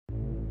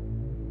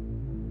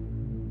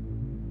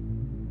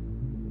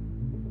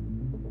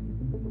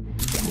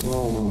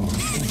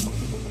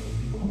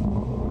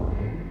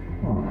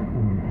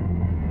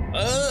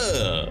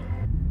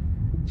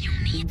You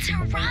need to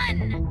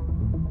run.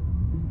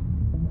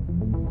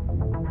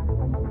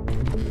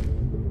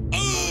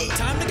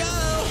 Time to go.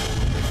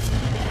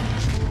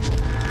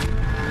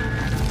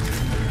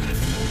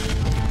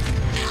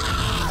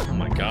 Oh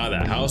my god,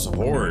 that house of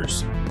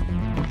horrors.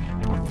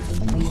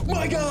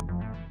 My god.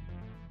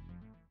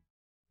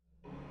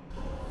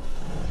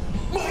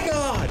 My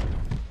god.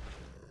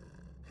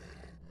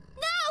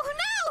 No!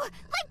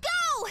 Let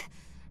go!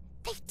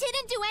 They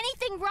didn't do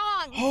anything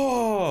wrong.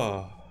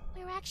 Oh.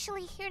 We're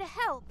actually here to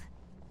help.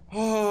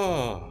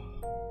 Oh.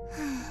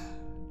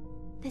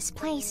 This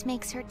place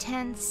makes her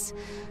tense.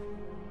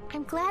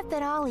 I'm glad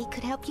that Ollie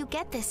could help you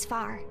get this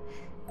far.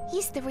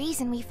 He's the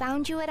reason we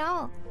found you at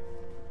all.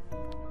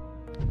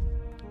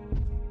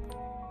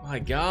 My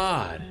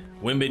god.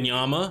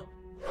 Wimbinyama.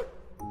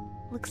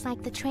 Looks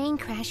like the train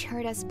crash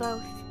hurt us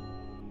both.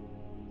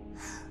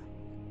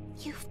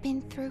 You've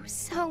been through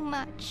so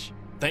much.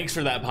 Thanks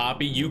for that,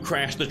 Poppy. You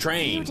crashed the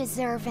train. You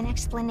deserve an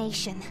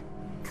explanation.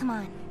 Come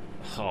on.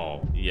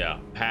 Oh, yeah.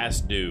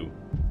 Past due.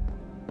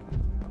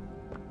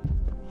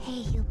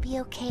 Hey, you'll be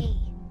okay.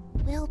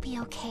 We'll be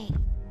okay.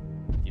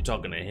 You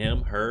talking to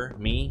him, her,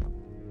 me,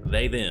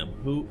 they, them?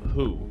 Who?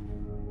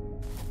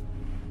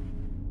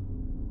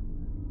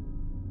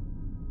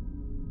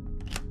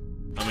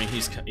 I mean,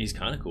 he's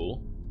kind of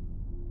cool.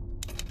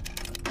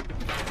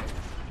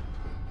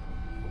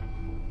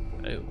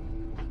 Oh.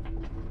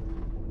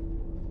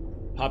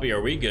 Poppy,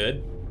 are we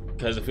good?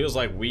 Because it feels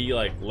like we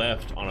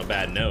left on a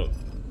bad note.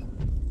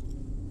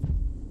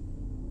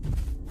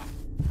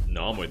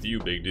 No, I'm with you,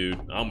 big dude.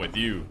 I'm with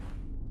you.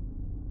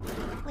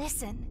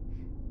 Listen,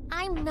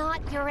 I'm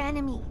not your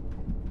enemy,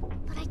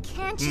 but I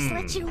can't just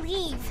let you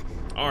leave.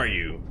 Are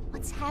you?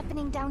 What's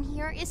happening down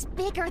here is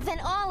bigger than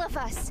all of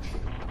us.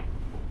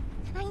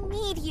 And I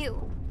need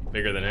you.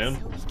 Bigger than him?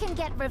 So we can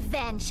get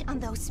revenge on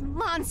those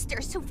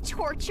monsters who've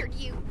tortured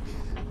you.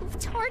 Who've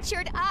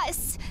tortured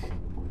us.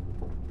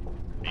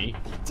 Me?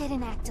 They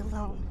didn't act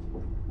alone.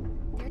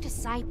 They're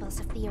disciples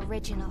of the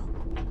original.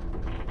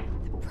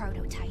 The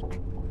prototype.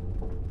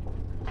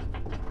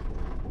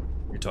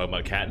 You're talking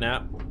about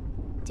catnap?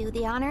 Do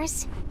the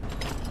honors?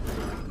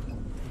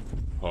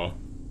 Huh?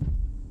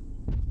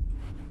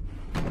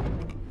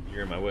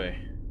 You're in my way.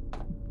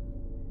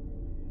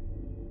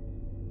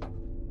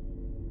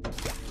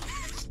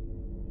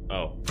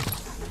 Oh,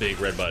 big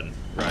red button.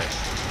 Right.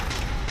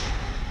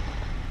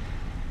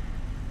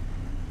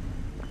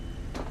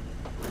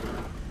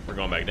 We're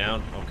going back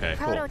down? Okay,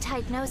 cool.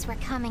 Prototype knows we're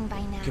coming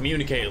by now.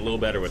 Communicate a little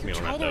better with me on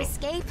Try that, to though.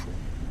 escape,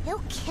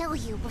 he'll kill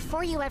you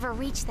before you ever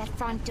reach that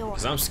front door.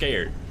 Because I'm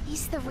scared.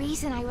 He's the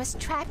reason I was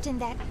trapped in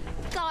that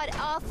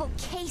god-awful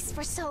case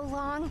for so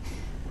long.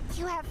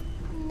 You have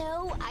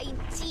no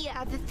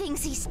idea the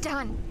things he's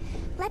done.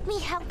 Let me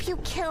help you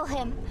kill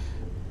him.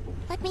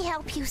 Let me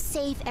help you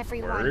save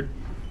everyone. Word?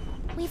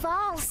 We've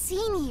all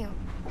seen you.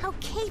 How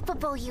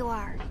capable you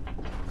are.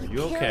 Are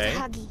you okay? You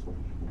killed Huggy.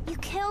 You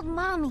killed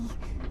Mommy.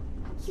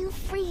 You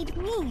freed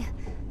me.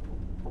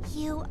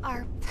 You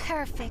are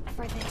perfect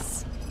for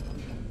this.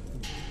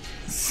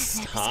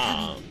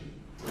 Stop.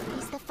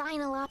 He's the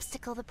final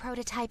obstacle the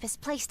prototype has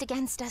placed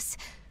against us.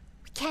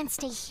 We can't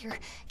stay here.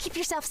 Keep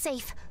yourself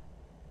safe.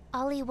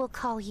 Ollie will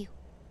call you.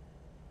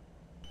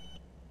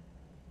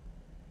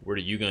 What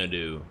are you gonna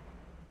do?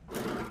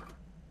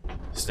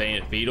 Stay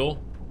in fetal?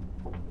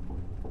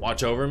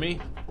 Watch over me?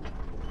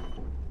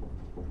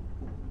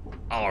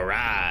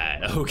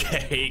 Alright,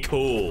 okay,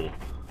 cool.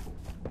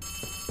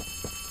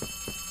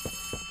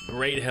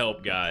 Great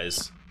help,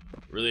 guys.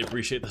 Really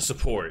appreciate the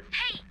support.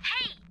 Hey,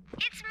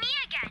 it's me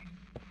again.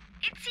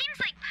 It seems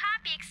like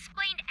Poppy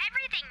explained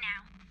everything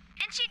now,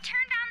 and she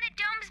turned on the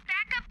dome's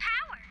backup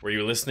power. Were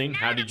you listening?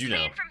 How did you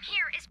know? The plan from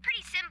here is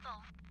pretty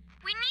simple.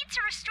 We need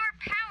to restore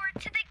power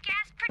to the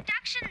gas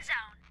production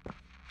zone.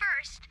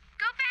 First,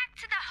 go back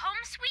to the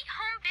Home Sweet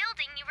Home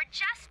building you were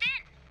just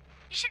in.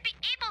 You should be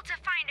able to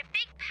find a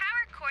big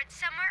power cord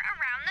somewhere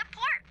around the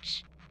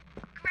porch.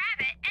 Grab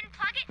it and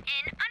plug it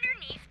in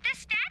underneath the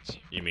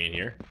statue. You mean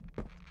here?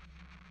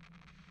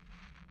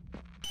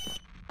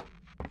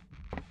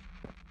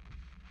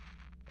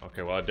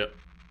 Okay, well I do.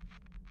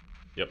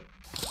 Yep.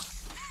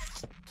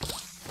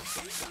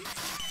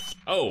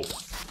 Oh!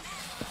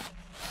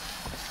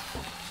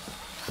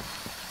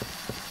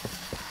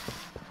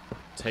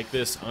 Take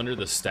this under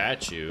the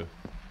statue.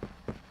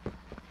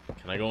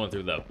 Can I go in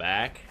through the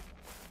back?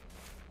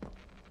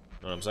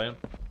 Know what I'm saying?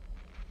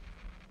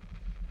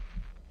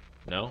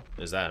 No?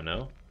 Is that a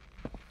no?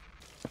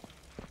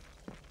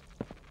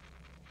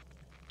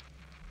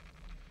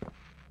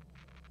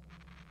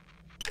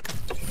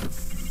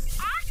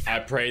 I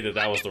pray that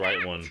was the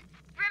right one.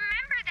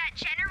 Remember that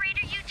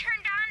generator you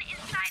turned on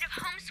inside of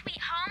Home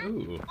Sweet Home?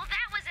 Ooh. Well,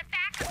 that was a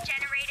backup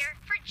generator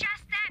for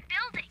just that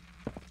building.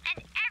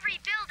 And every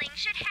building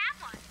should have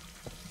one.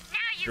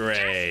 Now you've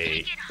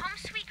Great. just taken Home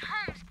Sweet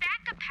Home's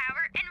backup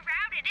power and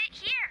routed it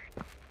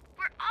here.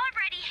 We're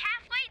already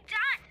halfway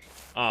done.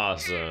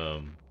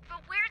 Awesome.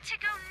 But where to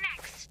go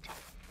next?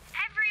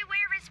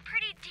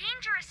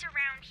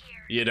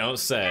 You don't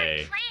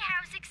say. That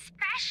playhouse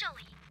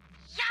especially.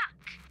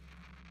 Yuck.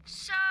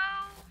 So,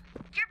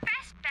 your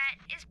best bet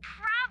is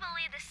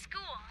probably the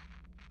school.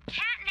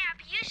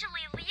 Catnap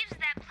usually leaves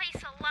that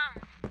place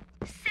alone.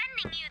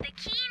 Sending you the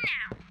key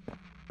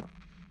now.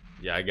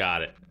 Yeah, I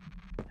got it.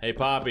 Hey,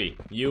 Poppy,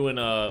 you and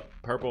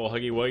Purple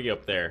Huggy Wuggy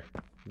up there,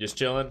 just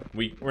chilling?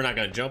 We're not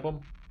gonna jump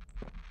them?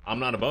 I'm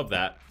not above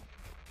that.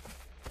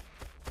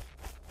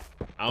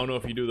 I don't know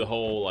if you do the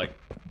whole, like,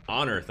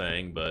 honor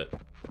thing, but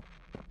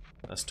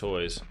that's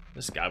toys.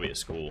 This gotta be a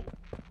school.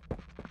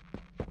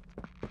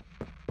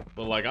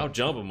 But, like, I'll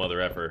jump a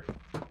mother effer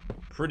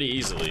pretty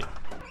easily.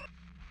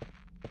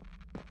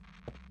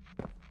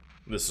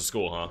 This is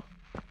school, huh?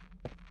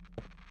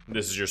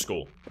 This is your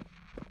school.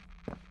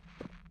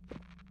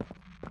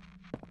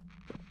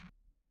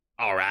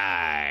 All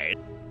right.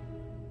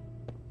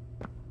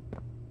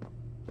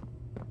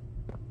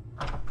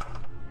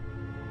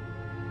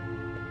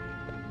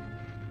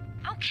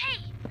 Okay,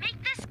 make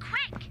this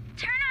quick.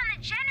 Turn on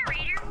the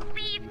generator,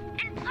 leave,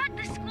 and plug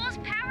the school's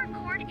power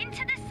cord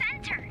into the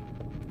center.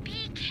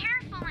 Be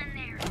careful in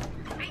there.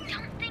 I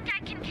don't think I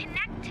can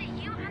connect to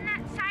you on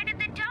that side of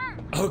the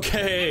dome.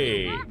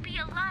 Okay. You won't be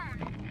alone.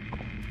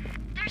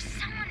 There's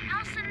someone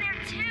else in there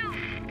too.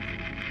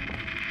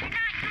 They're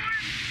not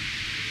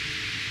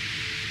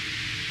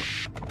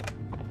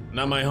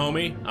Not my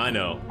homie? I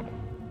know.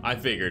 I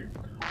figured.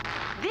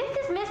 This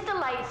is Mr.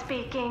 Light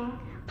speaking.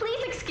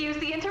 Please excuse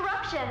the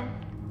interruption.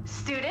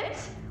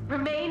 Students,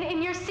 remain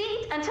in your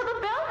seat until the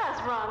bell has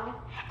rung.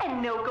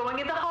 And no going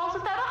in the halls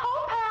without a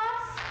hall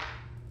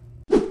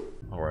pass.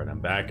 Alright, I'm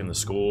back in the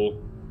school.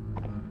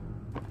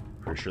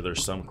 Pretty sure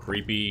there's some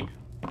creepy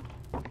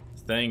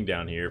thing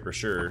down here for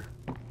sure.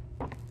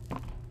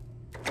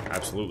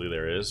 Absolutely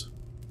there is.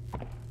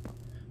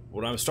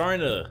 What I'm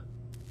starting to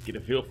get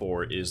a feel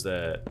for is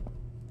that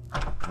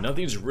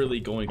nothing's really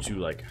going to,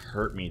 like,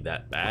 hurt me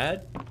that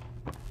bad.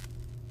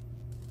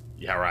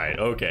 Yeah, right.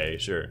 Okay,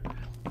 sure.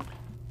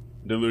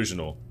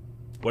 Delusional.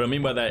 What I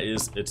mean by that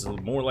is it's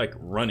more like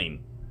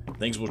running.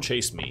 Things will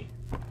chase me,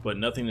 but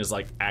nothing is,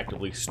 like,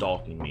 actively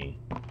stalking me.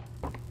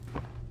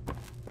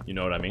 You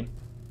know what I mean?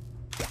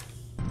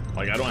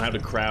 Like, I don't have to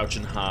crouch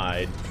and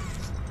hide.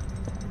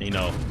 You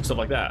know, stuff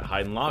like that.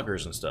 Hide in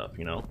lockers and stuff,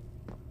 you know?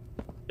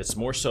 It's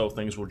more so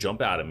things will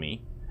jump out at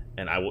me,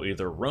 and I will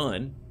either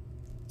run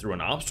through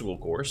an obstacle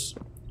course,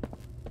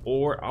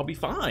 or I'll be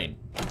fine.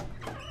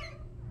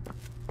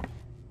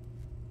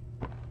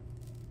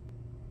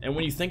 And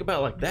when you think about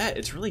it like that,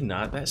 it's really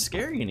not that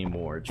scary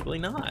anymore. It's really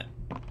not.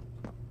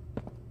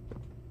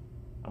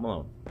 I'm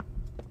alone.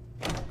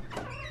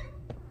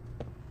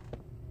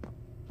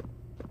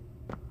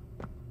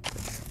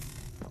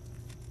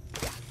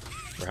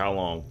 For how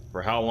long?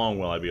 For how long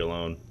will I be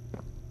alone?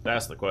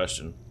 That's the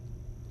question.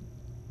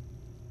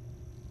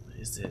 What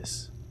is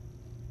this?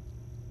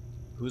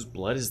 Whose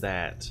blood is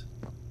that?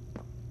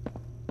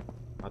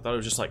 I thought it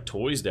was just like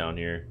toys down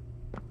here.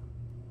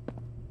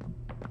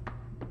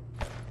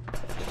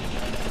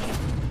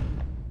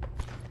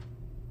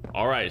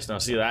 Alright, so now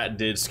see, that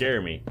did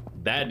scare me.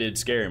 That did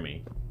scare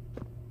me.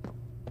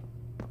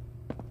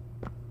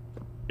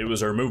 It was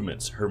her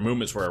movements. Her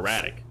movements were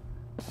erratic.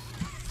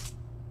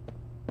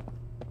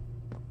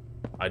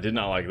 I did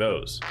not like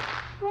those.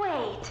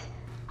 Wait,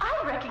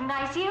 I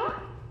recognize you.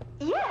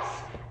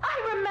 Yes,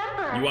 I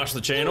remember. You watch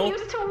the channel? You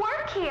used to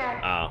work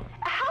here. Oh.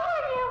 How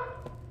are you?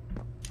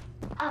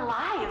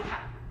 Alive.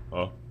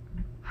 Oh.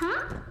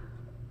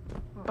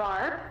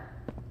 Barb?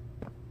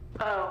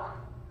 Oh.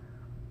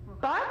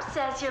 Barb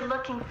says you're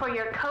looking for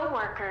your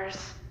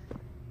co-workers.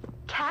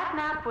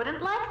 Catnap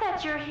wouldn't like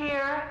that you're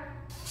here.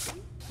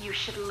 You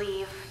should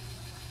leave.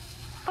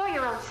 For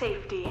your own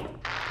safety.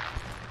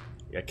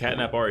 Yeah,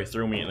 Catnap already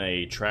threw me in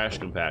a trash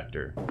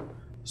compactor,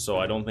 so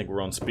I don't think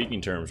we're on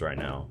speaking terms right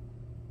now.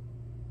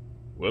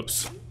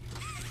 Whoops.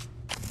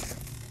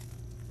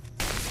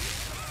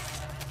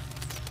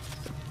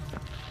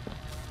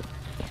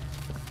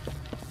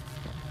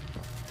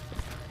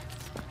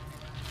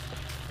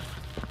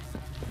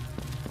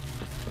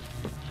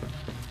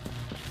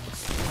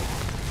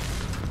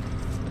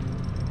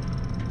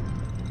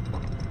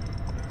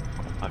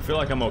 I feel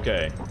like I'm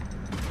okay.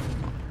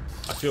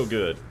 I feel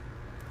good.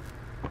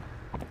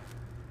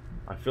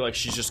 I feel like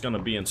she's just gonna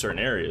be in certain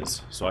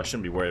areas, so I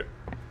shouldn't be worried.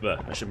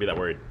 I shouldn't be that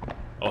worried.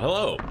 Oh,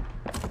 hello!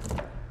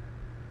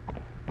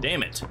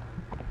 Damn it!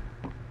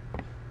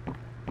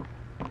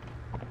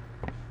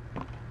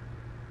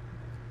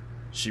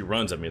 She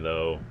runs at me,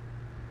 though.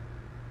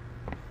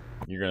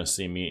 You're gonna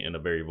see me in a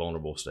very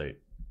vulnerable state.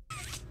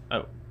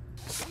 Oh.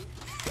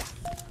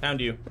 Found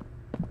you.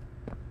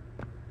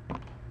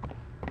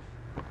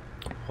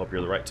 Hope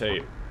you're the right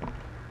tape.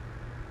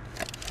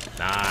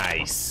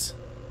 Nice!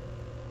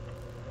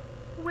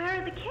 Where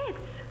are the kids?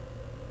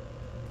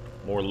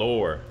 More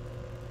lore.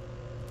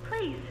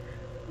 Please,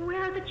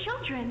 where are the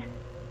children?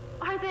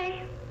 Are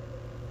they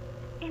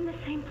in the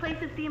same place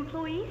as the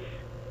employees?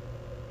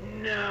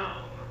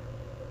 No.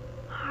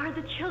 Are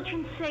the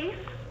children safe?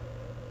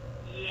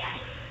 Yes.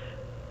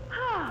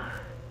 Oh.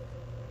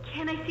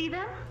 Can I see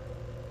them?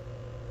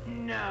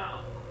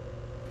 No.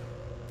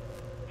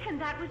 And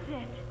that was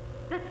it.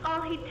 That's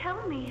all he'd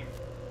tell me.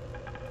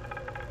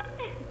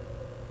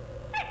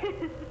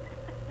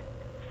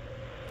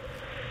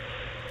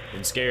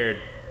 Getting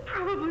scared.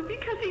 Probably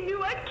because he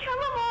knew I'd kill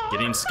them all.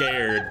 Getting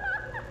scared.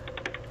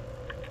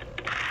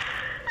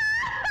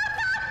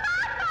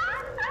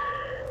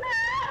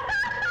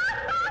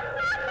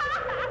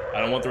 I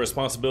don't want the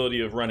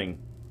responsibility of running.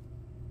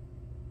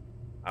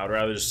 I would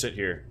rather just sit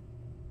here.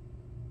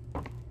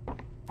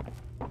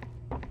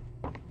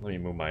 Let me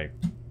move my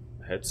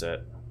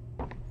headset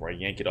before I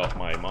yank it off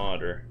my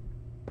monitor.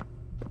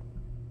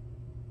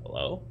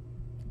 Hello?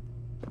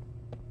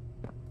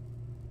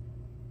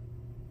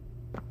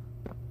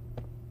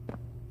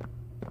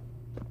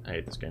 I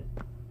hate this game.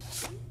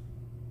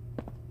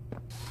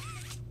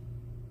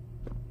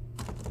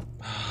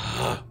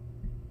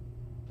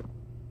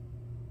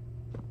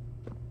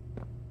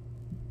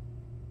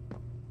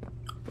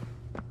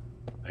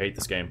 I hate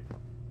this game.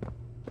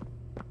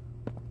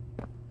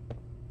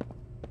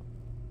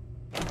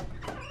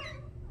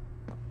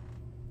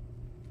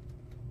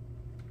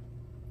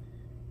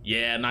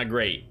 Yeah, not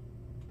great.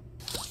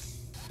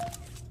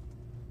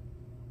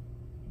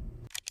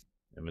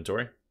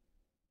 Inventory.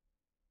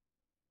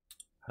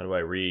 How do I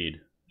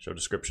read? Show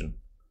description.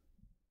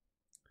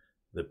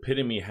 The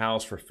epitome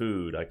house for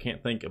food. I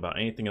can't think about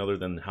anything other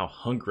than how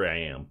hungry I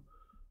am.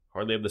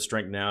 Hardly have the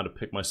strength now to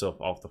pick myself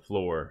off the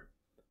floor.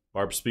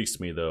 Barb speaks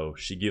to me though.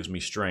 She gives me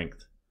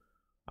strength.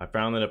 I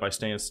found that if I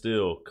stand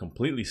still,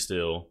 completely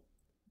still,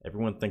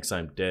 everyone thinks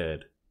I'm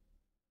dead.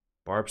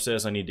 Barb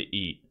says I need to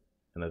eat,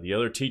 and that the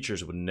other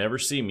teachers would never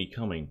see me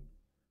coming.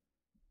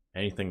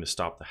 Anything to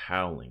stop the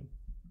howling.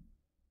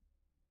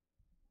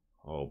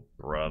 Oh,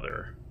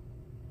 brother.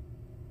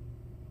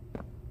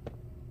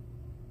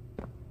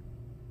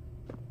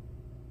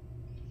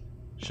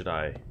 Should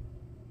I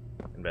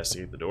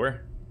investigate the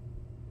door?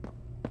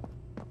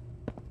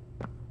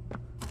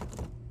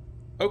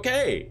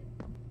 Okay.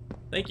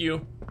 Thank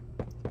you.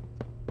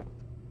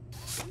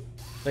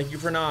 Thank you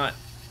for not.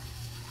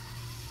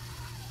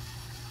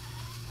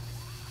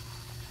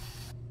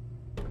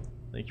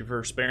 Thank you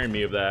for sparing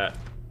me of that.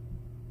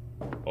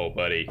 Oh,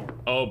 buddy.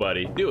 Oh,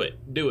 buddy. Do it.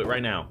 Do it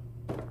right now.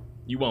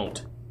 You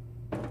won't.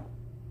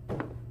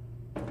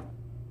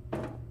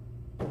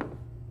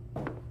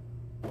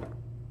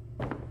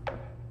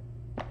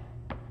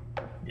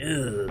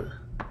 Ugh.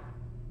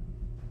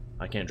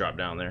 I can't drop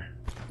down there.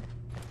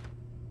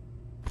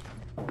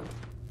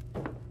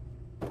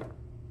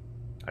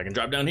 I can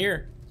drop down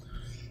here.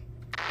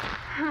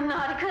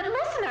 Not a good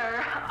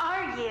listener,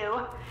 are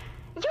you?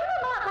 You're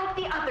a lot like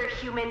the other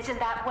humans in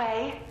that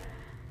way.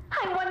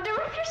 I wonder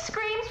if your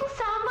screams will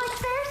sound like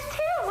theirs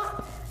too.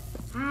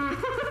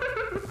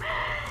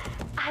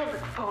 I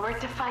look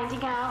forward to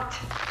finding out.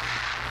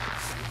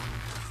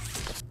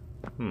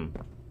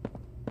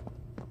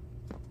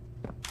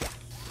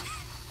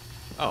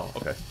 Oh,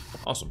 okay.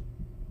 Awesome.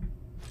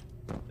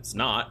 It's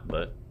not,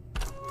 but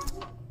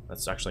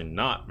that's actually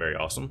not very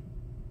awesome.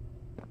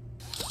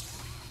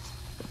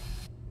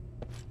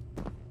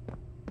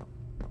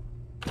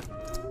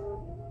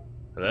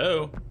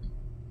 Hello?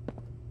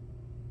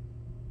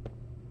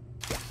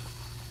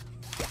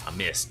 I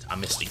missed. I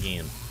missed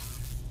again.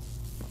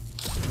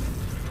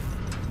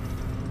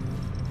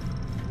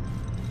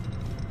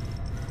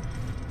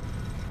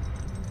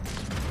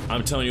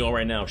 I'm telling you all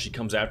right now, if she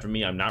comes after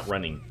me, I'm not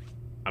running.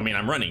 I mean,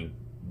 I'm running,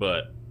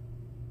 but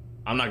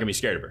I'm not gonna be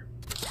scared of her.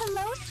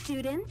 Hello,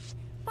 students.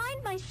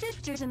 Find my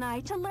sisters and I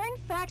to learn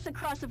facts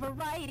across a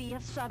variety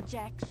of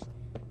subjects.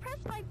 Press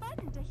my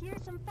button to hear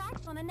some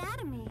facts on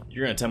anatomy.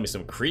 You're gonna tell me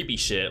some creepy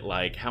shit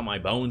like how my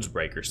bones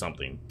break or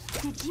something.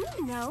 Did you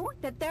know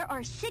that there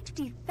are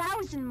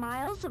 60,000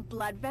 miles of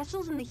blood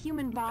vessels in the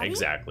human body?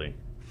 Exactly.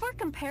 For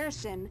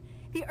comparison,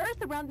 the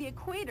Earth around the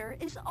equator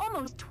is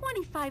almost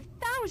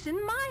 25,000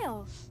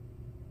 miles.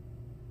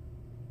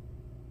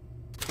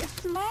 The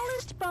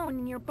smallest bone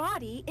in your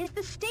body is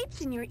the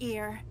stapes in your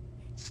ear.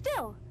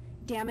 Still,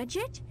 damage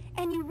it,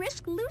 and you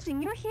risk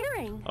losing your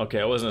hearing. Okay,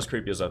 it wasn't as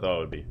creepy as I thought it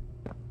would be.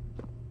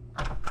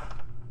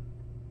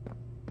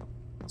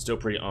 Still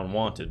pretty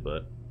unwanted,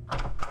 but...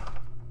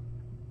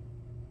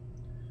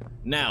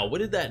 Now, what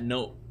did that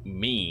note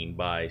mean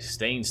by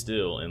staying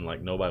still and,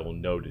 like, nobody will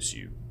notice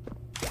you?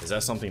 Is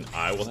that something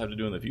I will have to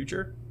do in the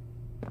future?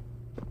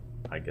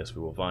 I guess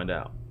we will find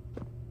out.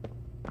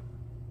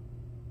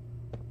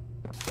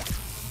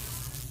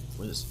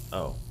 What is...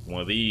 Oh,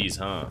 one of these,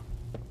 huh?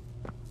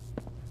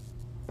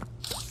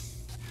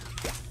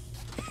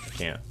 I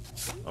can't.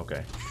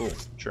 Okay, cool,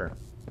 sure.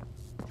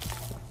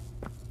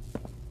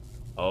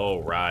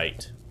 Oh,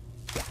 right.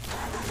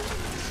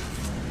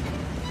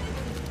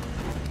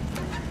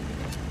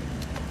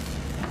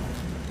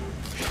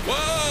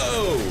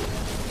 Whoa!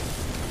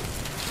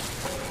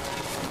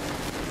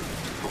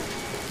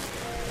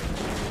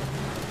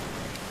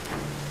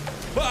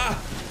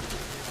 Ah!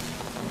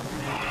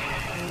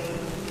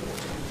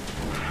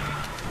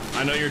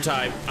 I know your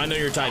type. I know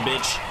your type,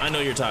 bitch. I know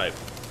your type.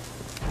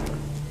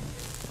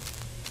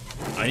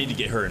 I need to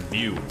get her in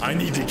view. I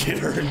need to get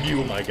her in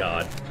view, oh my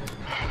god.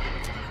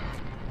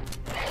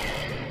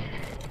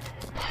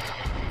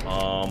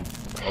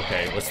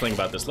 Okay, let's think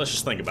about this. Let's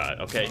just think about it,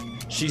 okay?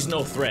 She's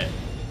no threat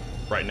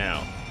right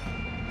now.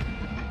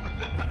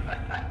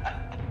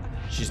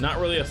 She's not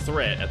really a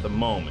threat at the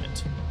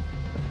moment.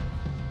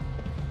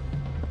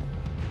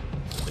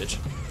 Bitch.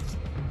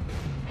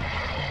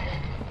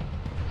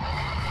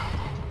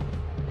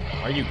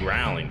 Why are you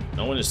growling?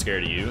 No one is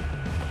scared of you.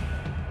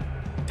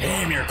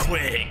 Damn, you're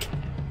quick!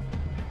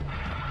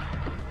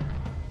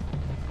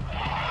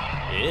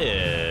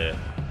 Yeah,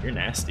 you're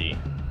nasty.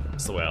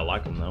 That's the way I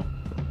like them, though.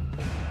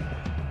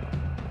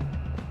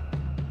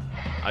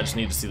 I just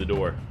need to see the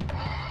door.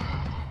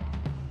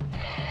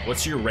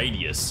 What's your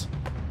radius?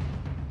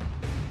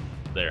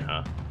 There,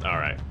 huh?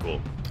 Alright, cool.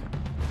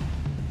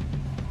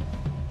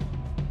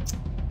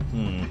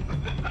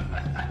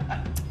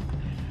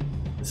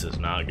 This is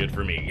not good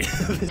for me.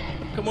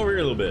 Come over here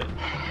a little bit.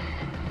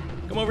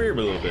 Come over here a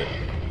little bit.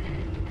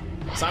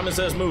 Simon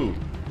says move.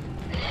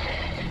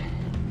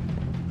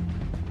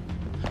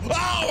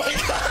 Oh my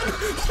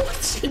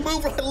god! She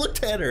moved when I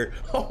looked at her.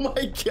 Oh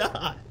my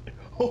god.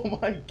 Oh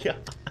my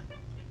god.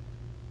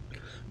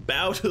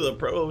 Bow to the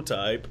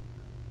prototype.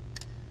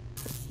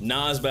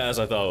 Not as bad as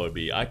I thought it would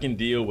be. I can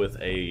deal with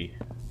a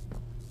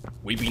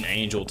weeping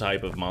angel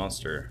type of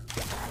monster.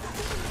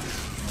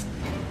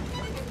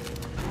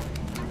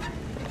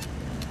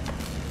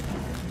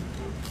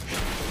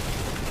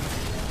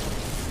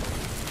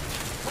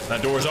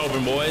 That door's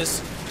open,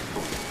 boys.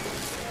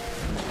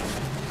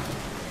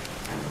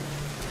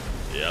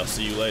 Yeah, I'll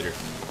see you later.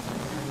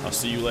 I'll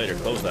see you later.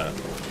 Close that.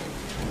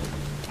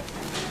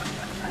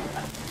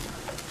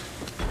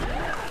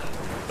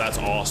 That's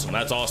awesome.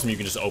 That's awesome. You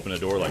can just open a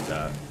door like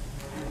that.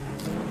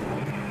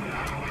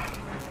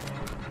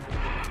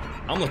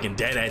 I'm looking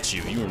dead at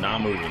you. You are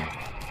not moving.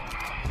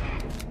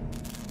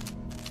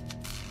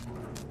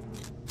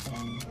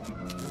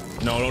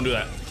 No, don't do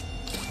that.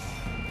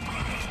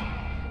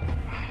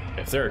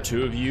 If there are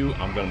two of you,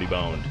 I'm gonna be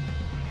boned.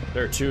 If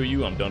there are two of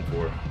you, I'm done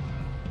for.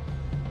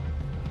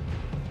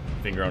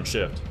 Finger on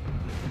shift.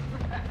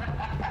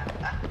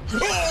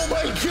 Oh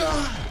my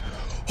god!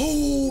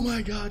 Oh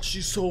my god,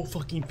 she's so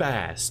fucking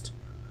fast.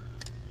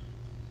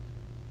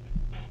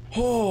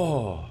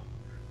 Oh.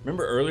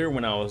 Remember earlier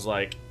when I was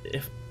like,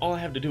 if all I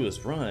have to do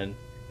is run,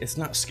 it's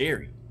not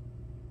scary.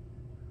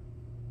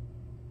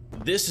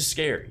 This is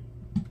scary.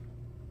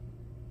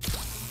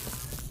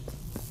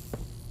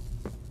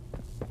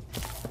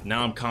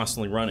 Now I'm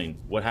constantly running.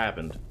 What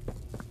happened?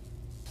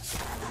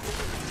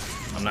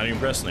 I'm not even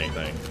pressing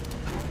anything.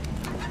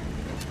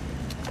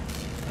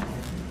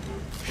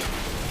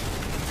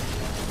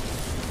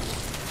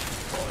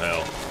 Oh,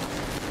 hell.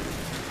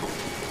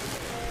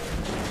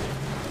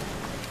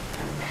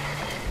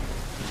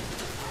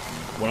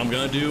 What I'm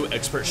gonna do,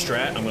 expert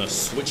strat, I'm gonna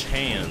switch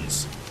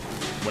hands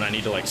when I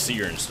need to like see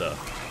her and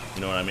stuff.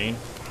 You know what I mean?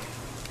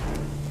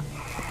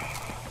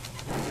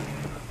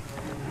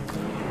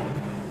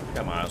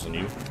 Got my eyes on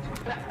you.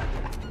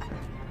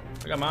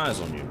 I got my eyes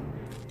on you.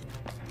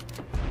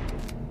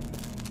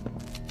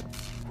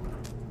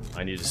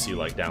 I need to see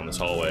like down this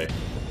hallway.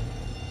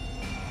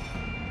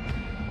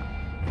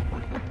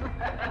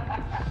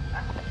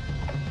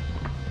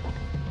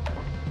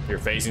 You're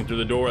phasing through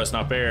the door, that's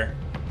not fair.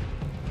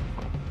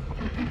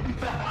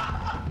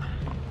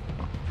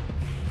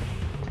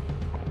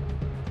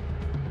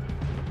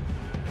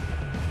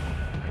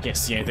 I can't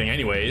see anything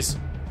anyways.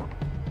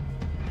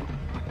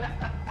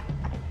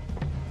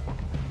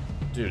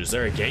 Dude, is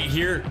there a gate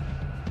here?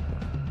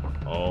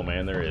 Oh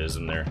man, there is,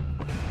 isn't there?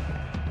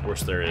 Of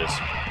course there is.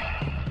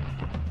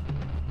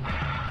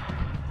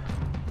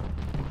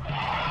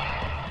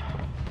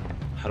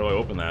 How do I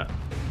open that?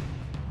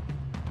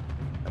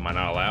 Am I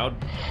not allowed?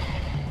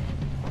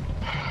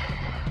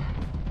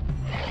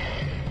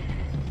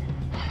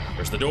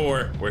 Where's the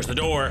door? Where's the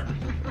door?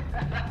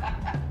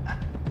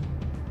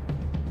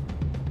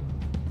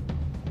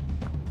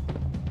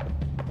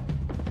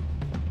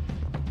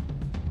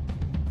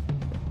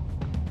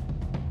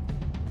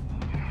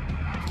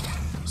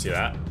 See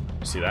that?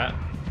 See that?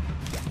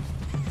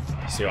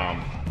 See how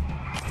I'm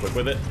quick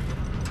with it?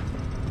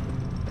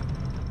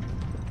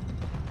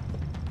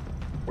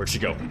 Where'd she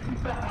go?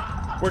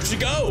 Where'd she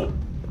go?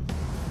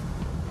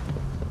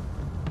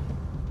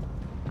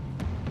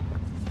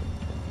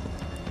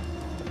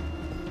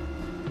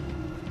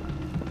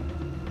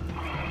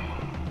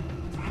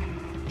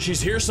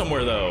 She's here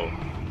somewhere though.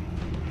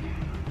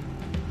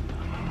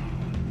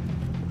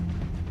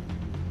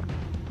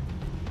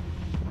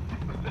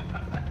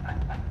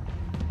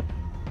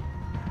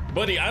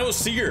 Buddy, I don't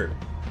see her.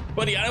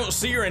 Buddy, I don't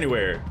see her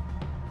anywhere.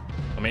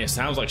 I mean, it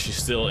sounds like she's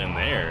still in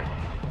there.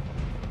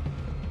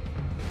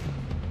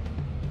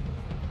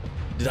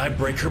 Did I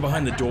break her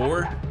behind the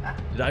door?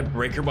 Did I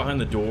break her behind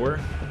the door?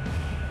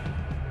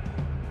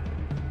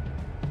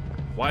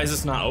 Why is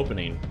this not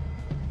opening?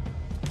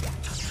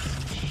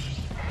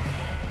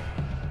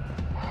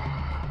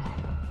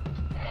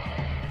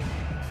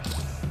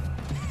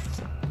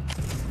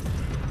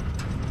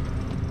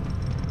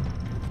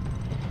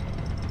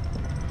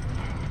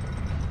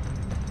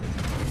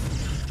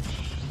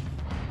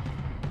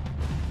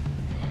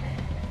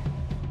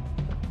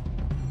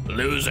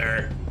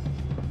 Loser.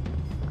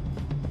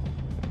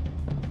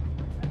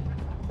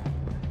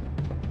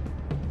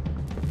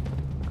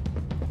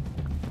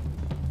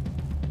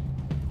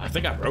 I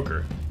think I broke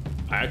her.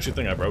 I actually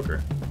think I broke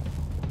her.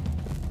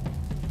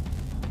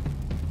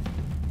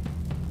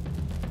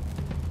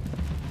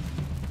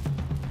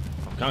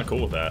 I'm kind of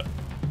cool with that.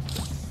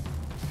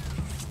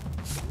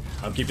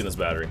 I'm keeping this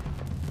battery.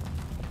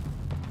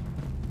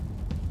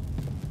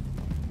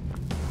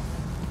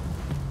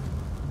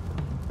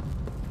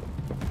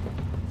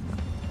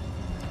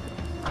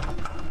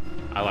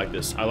 I like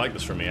this. I like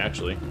this for me,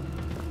 actually.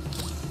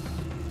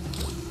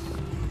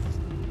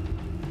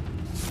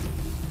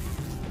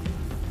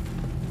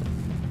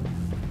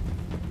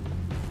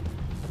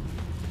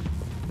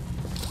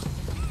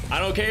 I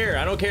don't care.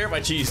 I don't care if I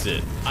cheesed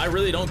it. I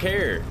really don't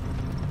care.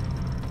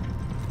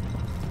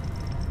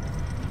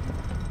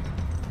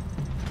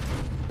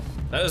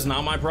 That is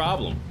not my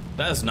problem.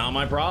 That is not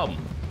my problem.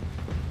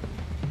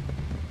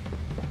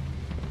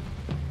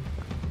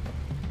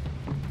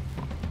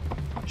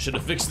 Should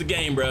have fixed the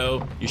game,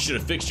 bro. You should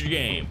have fixed your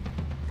game.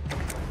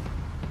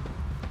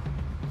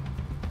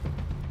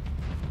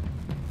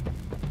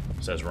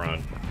 Says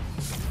run.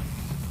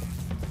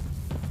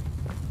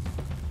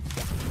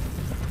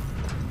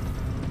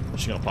 Is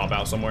she gonna pop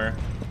out somewhere?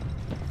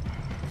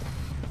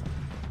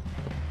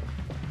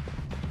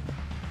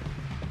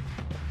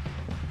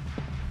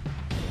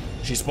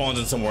 She spawns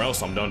in somewhere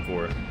else, I'm done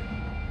for.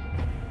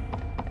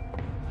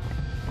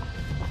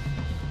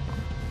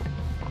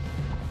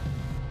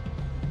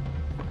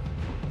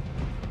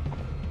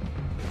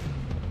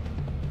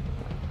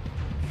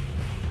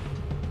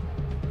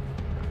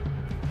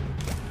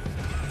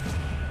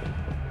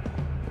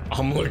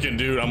 I'm looking,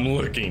 dude, I'm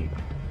looking.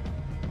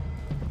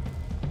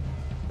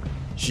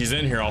 She's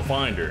in here, I'll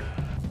find her.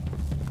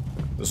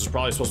 This is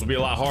probably supposed to be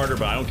a lot harder,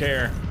 but I don't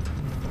care.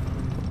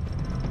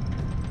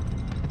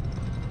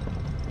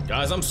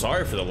 Guys, I'm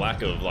sorry for the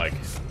lack of, like,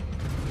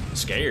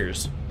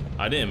 scares.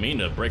 I didn't mean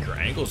to break her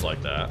ankles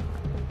like that.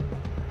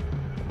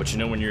 But you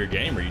know, when you're a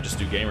gamer, you just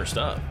do gamer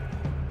stuff.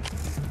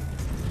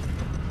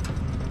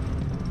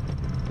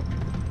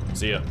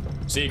 See ya.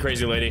 See ya,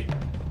 crazy lady.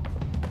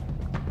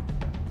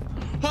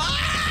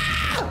 Ah!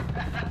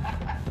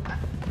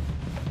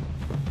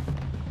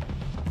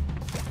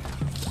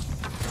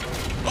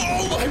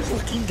 Oh my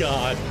fucking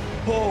god.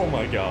 Oh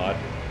my god.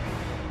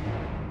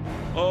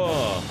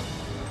 Oh.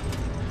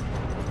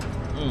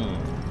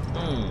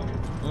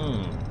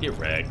 Get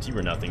wrecked. You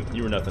were nothing.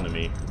 You were nothing to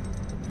me.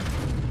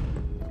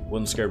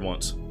 Wasn't scared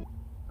once.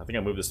 I think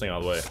I moved this thing out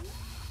of the way.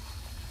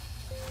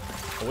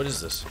 Oh, what is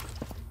this?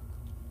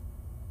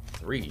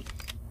 3.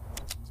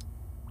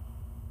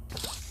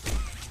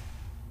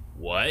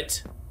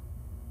 What?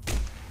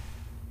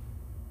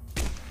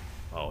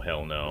 Oh,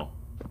 hell no.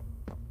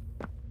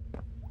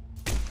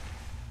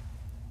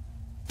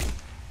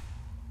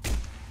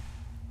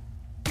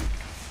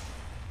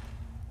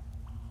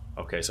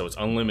 Okay, so it's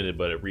unlimited,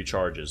 but it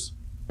recharges.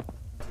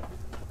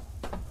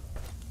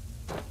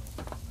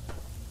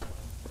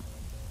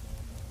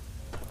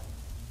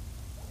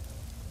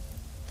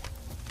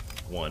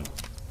 One.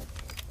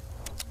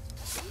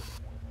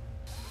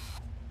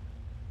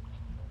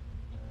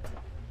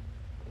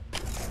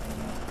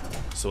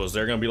 So is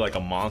there gonna be like a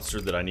monster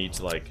that I need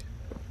to like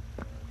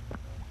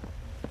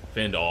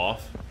fend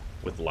off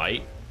with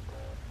light?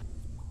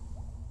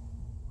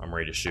 I'm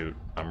ready to shoot.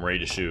 I'm ready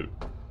to shoot.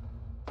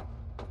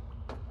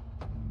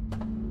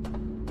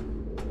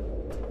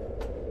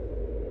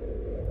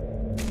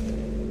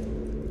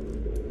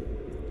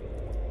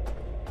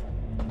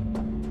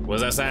 What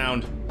does that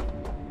sound?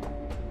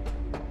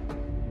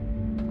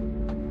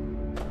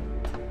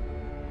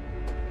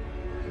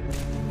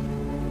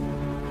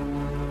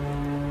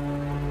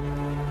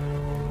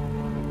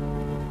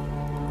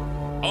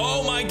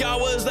 Oh my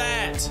god, what is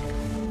that?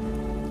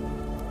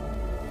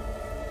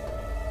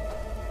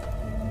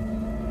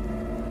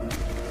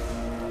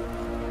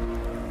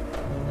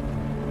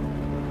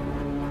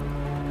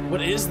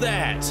 What is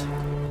that?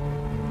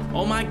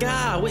 Oh my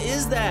god, what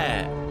is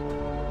that?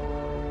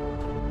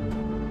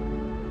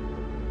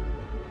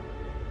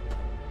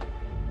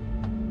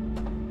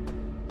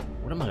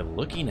 What am I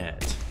looking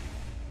at?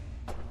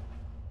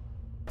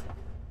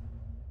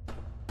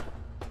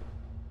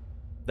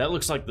 That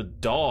looks like the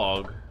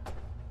dog,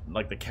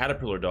 like the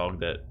caterpillar dog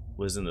that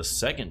was in the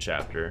second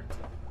chapter.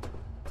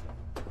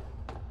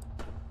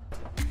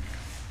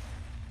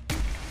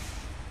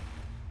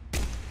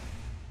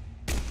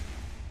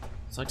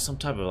 It's like some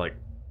type of like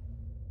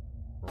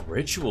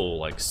ritual,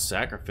 like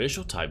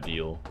sacrificial type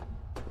deal.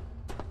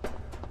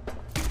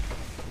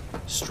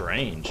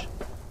 Strange.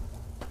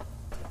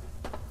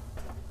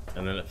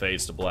 And then it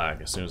fades to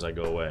black as soon as I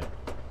go away.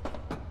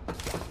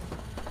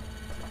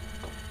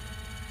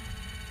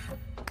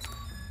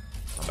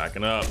 I'm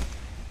backing up.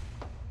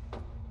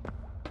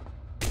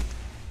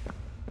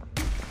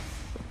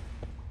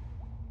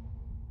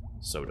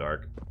 So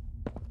dark.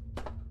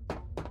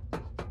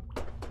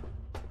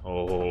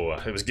 Oh,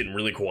 it was getting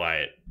really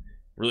quiet.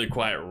 Really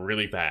quiet,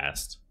 really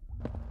fast.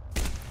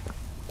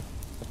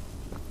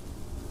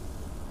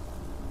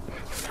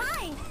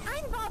 Hi,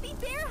 I'm Bobby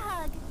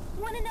Bearhug.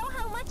 Want to know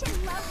how much I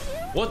love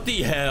you? What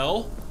the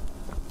hell?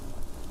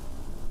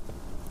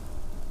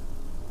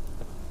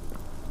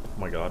 Oh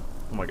my god.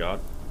 Oh my god.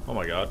 Oh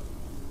my god.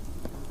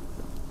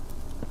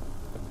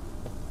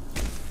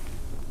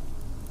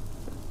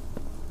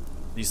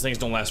 These things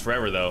don't last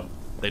forever, though.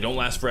 They don't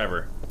last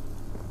forever.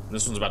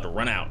 This one's about to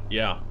run out.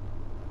 Yeah.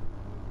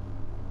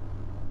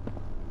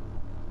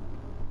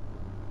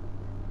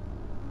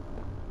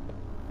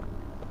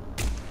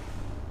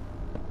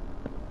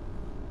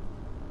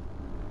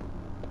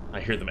 I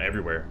hear them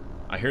everywhere.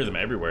 I hear them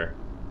everywhere.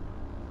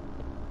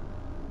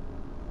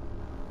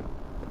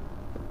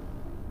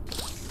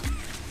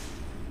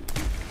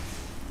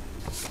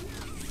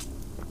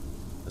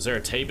 Is there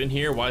a tape in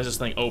here? Why is this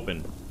thing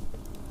open?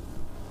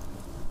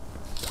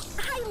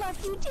 I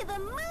love you to the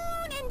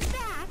moon and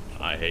back.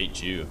 I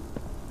hate you.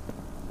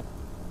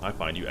 I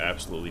find you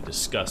absolutely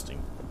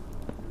disgusting.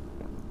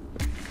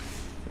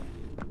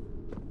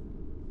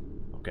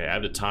 Okay, I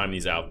have to time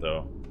these out,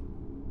 though.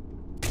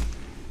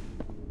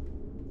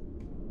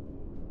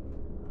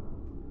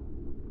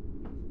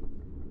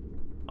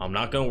 I'm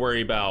not gonna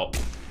worry about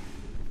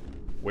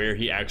where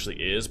he actually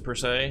is, per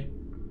se.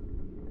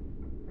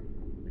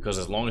 Because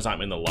as long as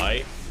I'm in the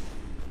light,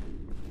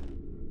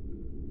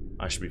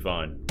 I should be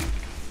fine.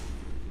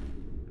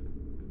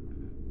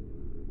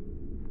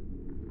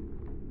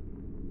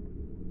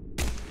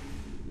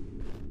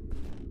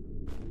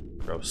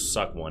 Bro,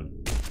 suck one.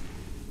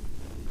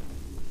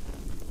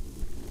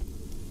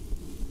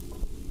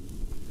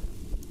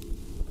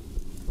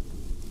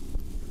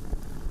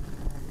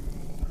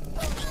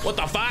 What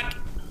the fuck?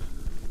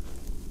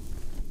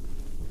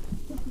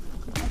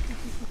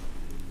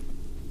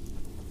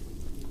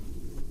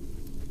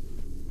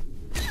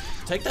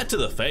 Take that to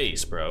the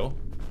face, bro.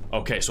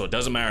 Okay, so it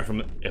doesn't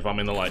matter if I'm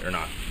in the light or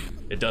not.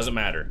 It doesn't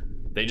matter.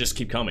 They just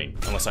keep coming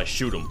unless I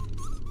shoot them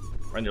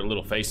right in their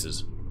little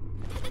faces.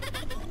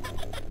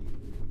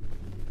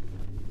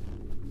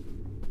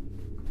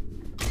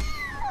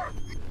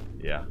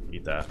 Yeah,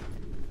 eat that.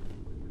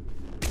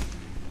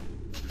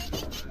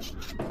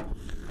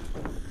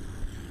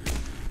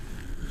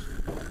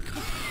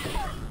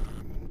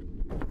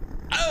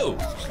 Oh!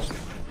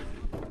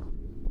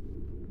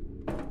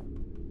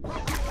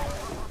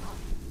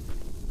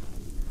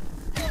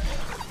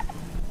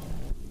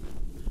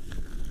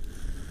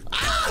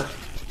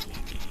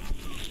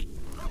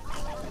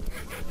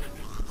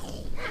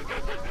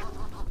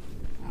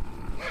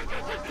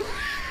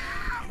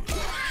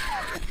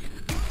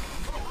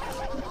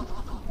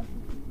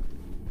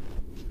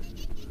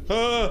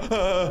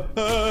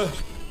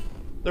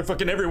 They're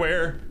fucking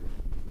everywhere.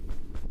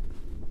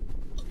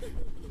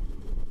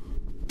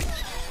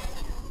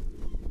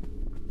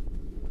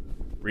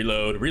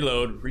 Reload,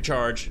 reload,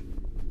 recharge.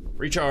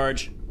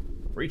 Recharge.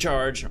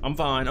 Recharge. I'm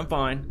fine, I'm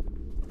fine.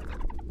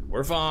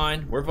 We're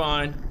fine, we're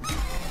fine.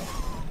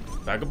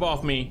 Back up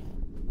off me.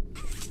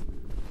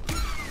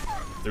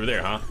 Through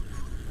there, huh?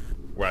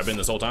 Where I've been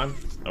this whole time?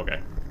 Okay.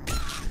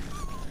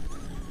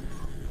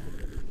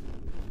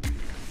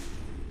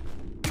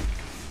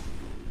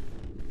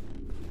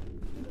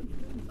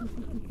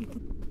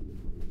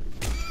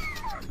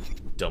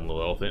 Dumb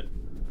little elephant.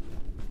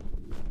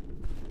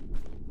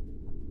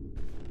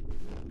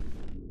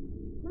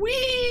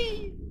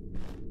 Whee!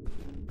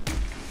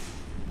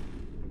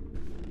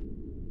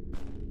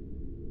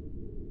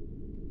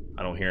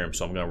 I don't hear him,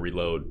 so I'm gonna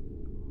reload.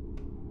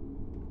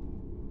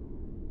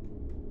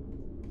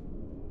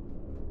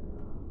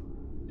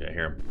 Yeah, I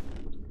hear him.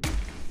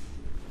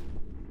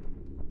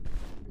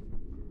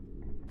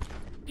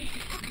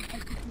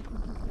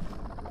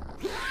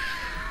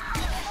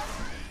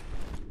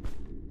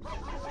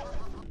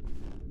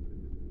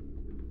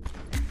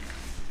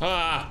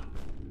 Ah!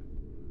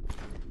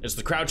 It's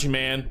the crouching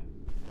man.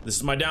 This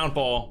is my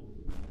downfall.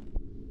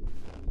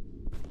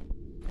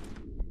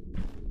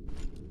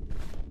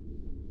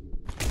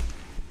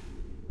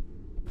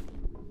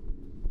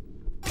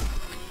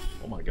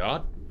 Oh my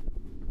god.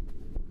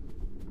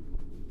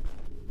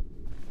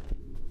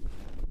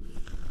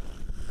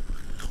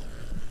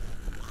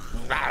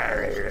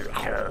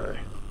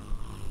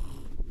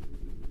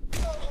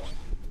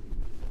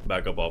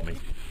 Back up off me.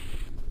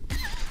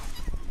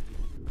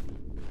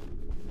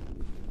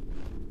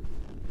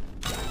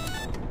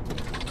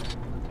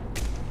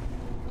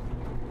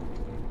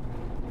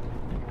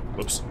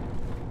 Whoops.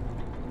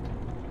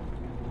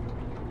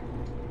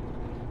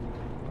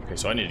 Okay,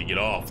 so I need to get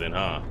off then,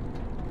 huh?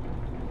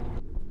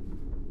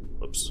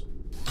 Whoops.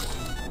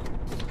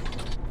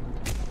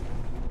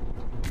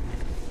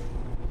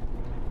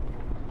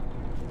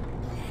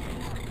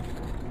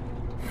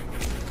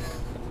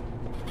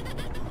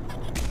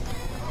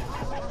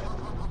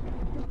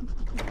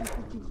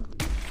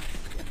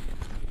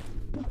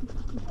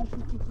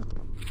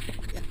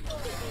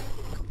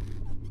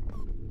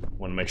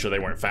 Want to make sure they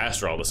weren't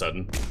faster all of a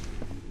sudden.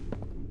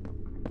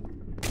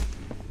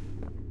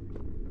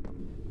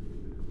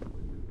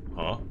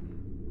 Huh?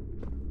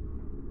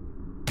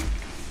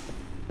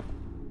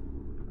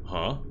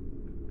 Huh?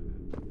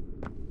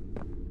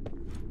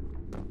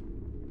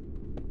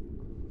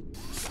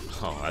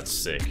 Oh, that's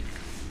sick.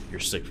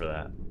 You're sick for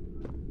that.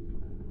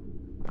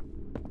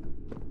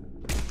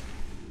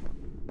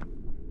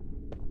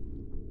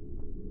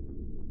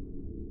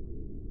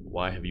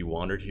 Why have you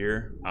wandered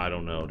here? I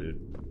don't know, dude.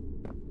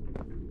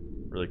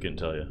 Really couldn't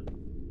tell you.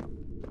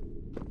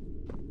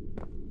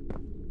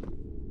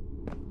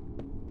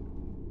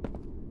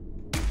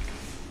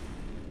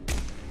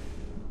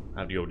 I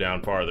have to go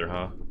down farther,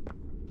 huh?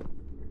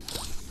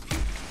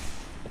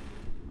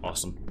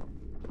 Awesome.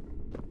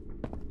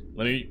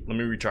 Let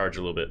me recharge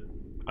a little bit.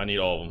 I need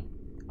all of them.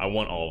 I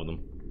want all of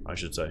them, I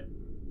should say.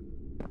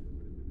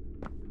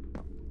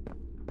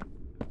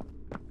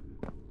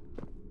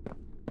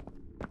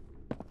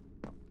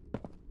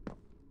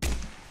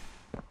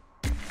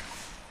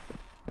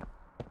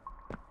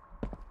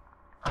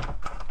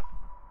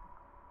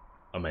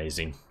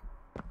 Amazing.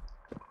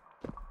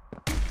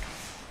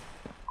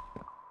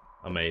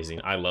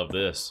 Amazing. I love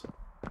this.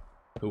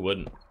 Who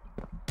wouldn't?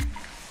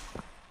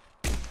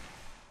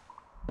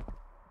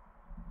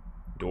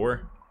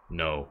 Door?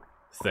 No.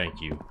 Thank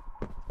you.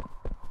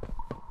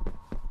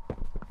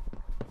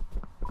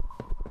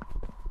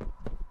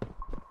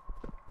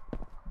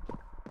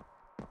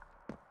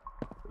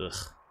 Ugh.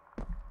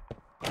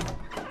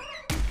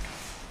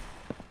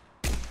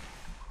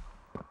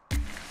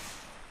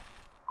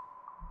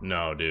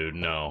 No, dude,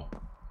 no.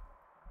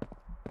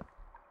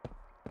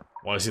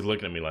 Why is he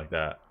looking at me like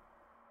that?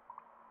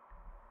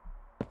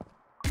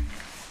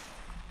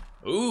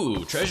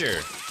 Ooh, treasure.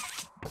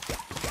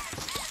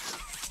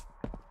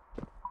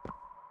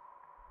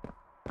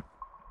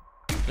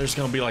 There's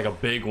gonna be like a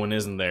big one,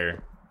 isn't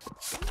there?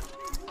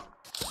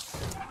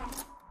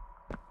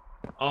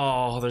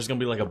 Oh, there's gonna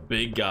be like a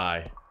big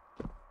guy.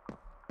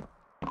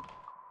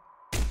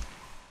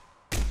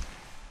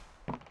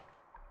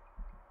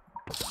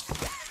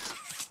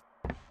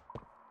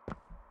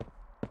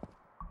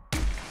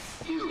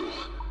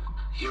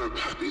 You're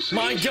Poppy's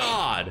My angel.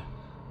 God!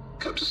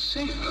 Come to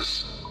save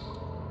us.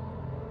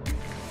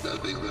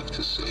 Nothing left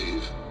to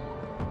save.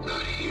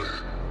 Not here.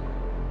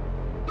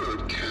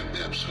 Bird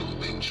catnaps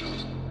home, Angel.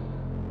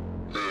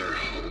 Their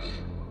home.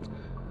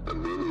 A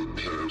myriad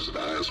pairs of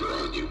eyes are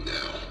on you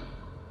now.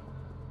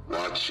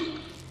 Watching,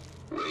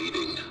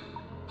 waiting,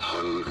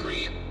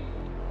 hungry.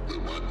 They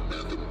want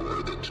nothing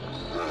more than to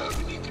crawl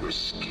beneath your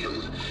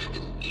skin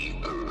and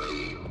eat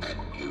away at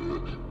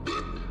you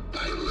bit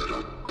by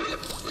little bit.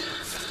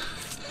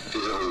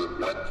 Fill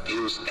what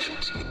feels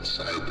empty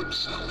inside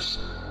themselves.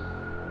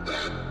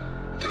 That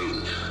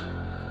thing.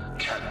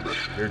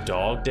 Catnap. Your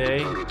dog day?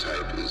 The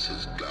prototype is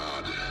his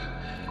god,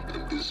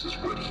 and this is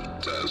what he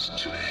does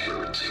to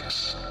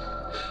heretics.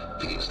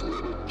 These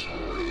little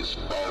toys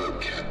follow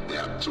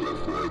Catnap to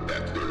avoid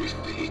that very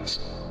fate,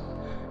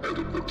 and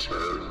in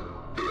return,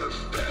 they are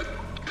fed.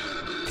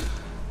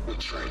 We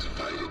try to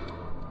fight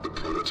it. The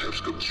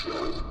prototype's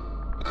control.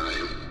 I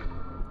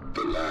am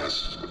the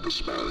last of the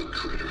smiling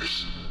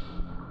critters.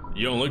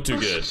 You don't look too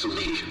good. Listen to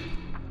me.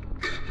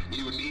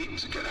 You need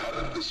to get out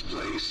of this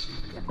place.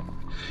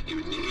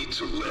 You need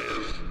to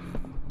live.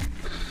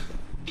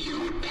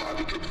 You and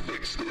Poppy could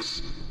fix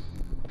this.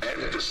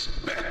 End this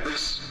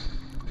madness.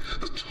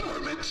 The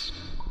torment.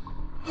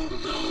 Oh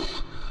no.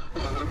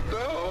 Oh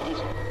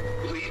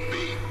no. Leave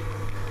me.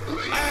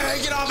 Please.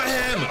 Hey, get off of